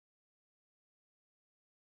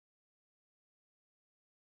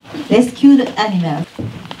rescued animals.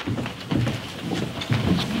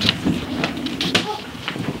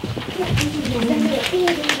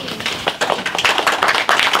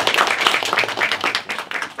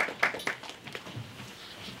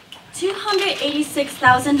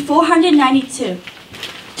 $286,492.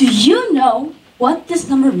 Do you know what this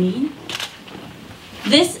number means?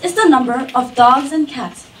 This is the number of dogs and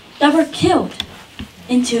cats that were killed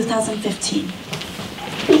in 2015.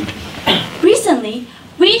 Recently,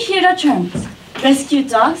 we hear the terms rescue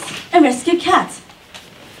dogs and rescue cats.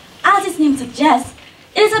 As its name suggests,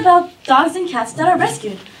 it is about dogs and cats that are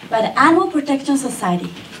rescued by the Animal Protection Society.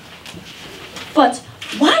 But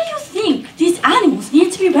why do you think these animals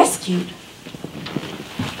need to be rescued?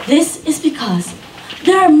 This is because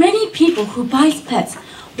there are many people who buy pets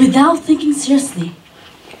without thinking seriously,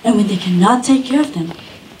 and when they cannot take care of them,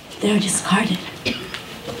 they are discarded.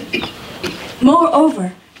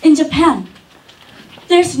 Moreover, in Japan,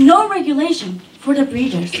 there's no regulation for the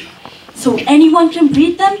breeders, so anyone can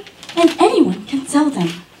breed them and anyone can sell them.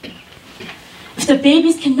 If the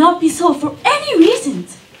babies cannot be sold for any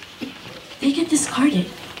reasons, they get discarded.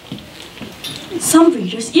 Some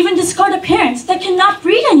breeders even discard the parents that cannot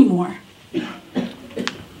breed anymore.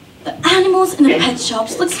 The animals in the pet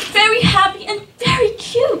shops look very happy and very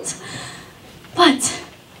cute. But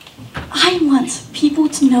I want people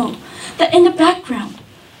to know that in the background,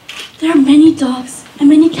 there are many dogs and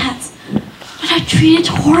many cats that are treated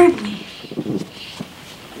horribly.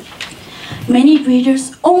 Many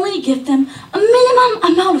breeders only give them a minimum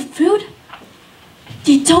amount of food.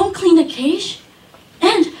 They don't clean the cage,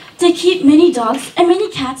 and they keep many dogs and many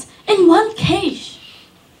cats in one cage.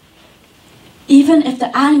 Even if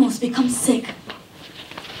the animals become sick,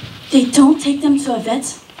 they don't take them to a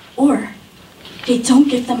vet or they don't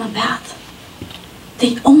give them a bath.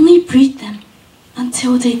 They only breed them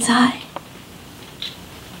until they die.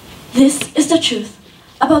 This is the truth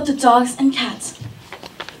about the dogs and cats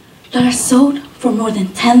that are sold for more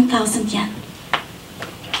than 10,000 yen.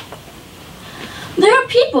 There are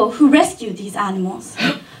people who rescue these animals.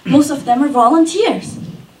 Most of them are volunteers.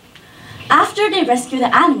 After they rescue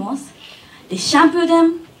the animals, they shampoo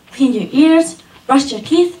them, clean their ears, brush their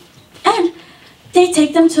teeth, and they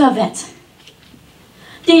take them to a vet.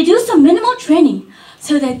 They do some minimal training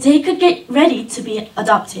so that they could get ready to be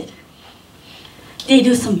adopted. They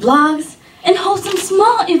do some blogs and host some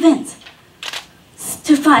small events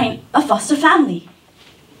to find a foster family.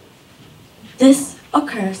 This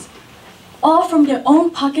occurs all from their own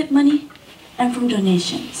pocket money and from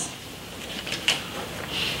donations.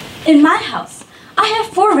 In my house, I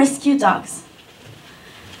have 4 rescue dogs.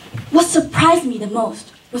 What surprised me the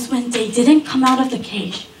most was when they didn't come out of the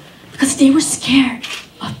cage because they were scared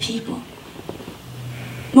of people.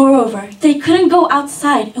 Moreover, they couldn't go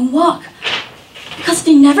outside and walk because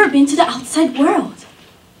they'd never been to the outside world.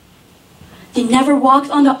 They never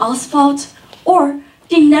walked on the asphalt or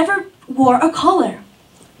they never wore a collar.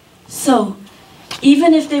 So,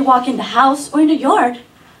 even if they walk in the house or in the yard,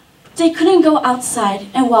 they couldn't go outside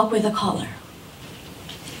and walk with a collar.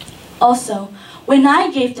 Also, when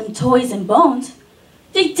I gave them toys and bones,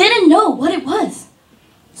 they didn't know what it was.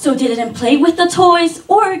 So they didn't play with the toys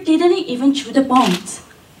or they didn't even chew the bones.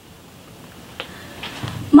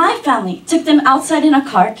 My family took them outside in a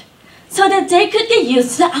cart so that they could get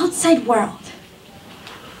used to the outside world.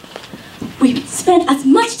 We spent as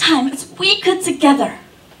much time as we could together.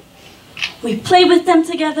 We played with them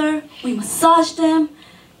together, we massaged them,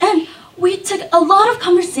 and we took a lot of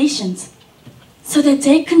conversations so that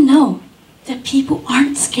they could know that people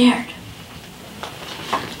aren't scared.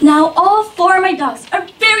 Now all 4 of my dogs are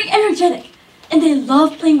very energetic and they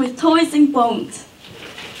love playing with toys and bones.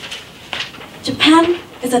 Japan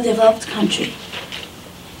is a developed country.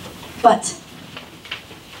 But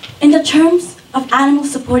in the terms of animal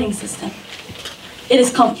supporting system, it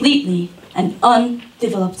is completely an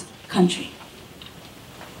undeveloped country.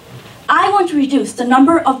 I want to reduce the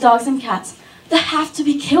number of dogs and cats that have to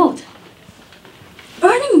be killed.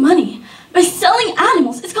 Earning money by selling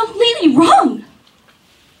animals is completely wrong.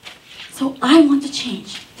 So I want to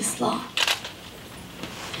change this law.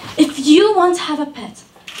 If you want to have a pet,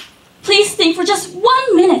 please think for just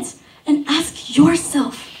 1 minute and ask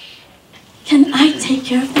yourself, can I take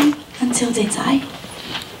care of them until they die?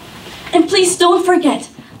 And please don't forget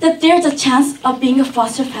that there's a chance of being a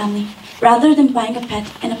foster family rather than buying a pet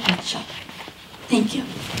in a pet shop. Thank you.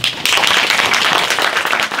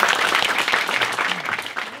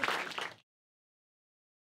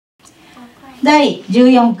 第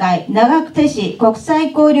14回長久手市国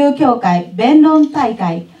際交流協会弁論大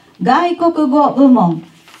会外国語部門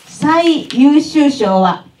最優秀賞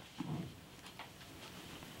は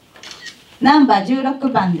ナンバー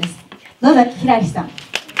16番です。野崎ひらりさん。お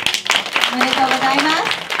めでとうございま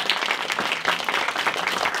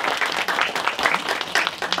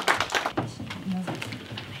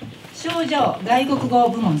す。賞状外国語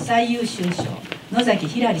部門最優秀賞野崎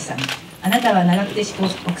ひらりさん、あなたは長久手市国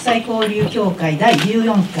際交流協会第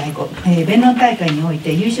14回弁論大会におい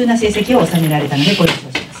て優秀な成績を収められたのでご了承し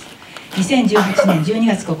ます。2018年12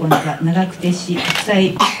月9日長久手市国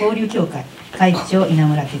際交流協会会長稲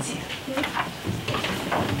村哲也。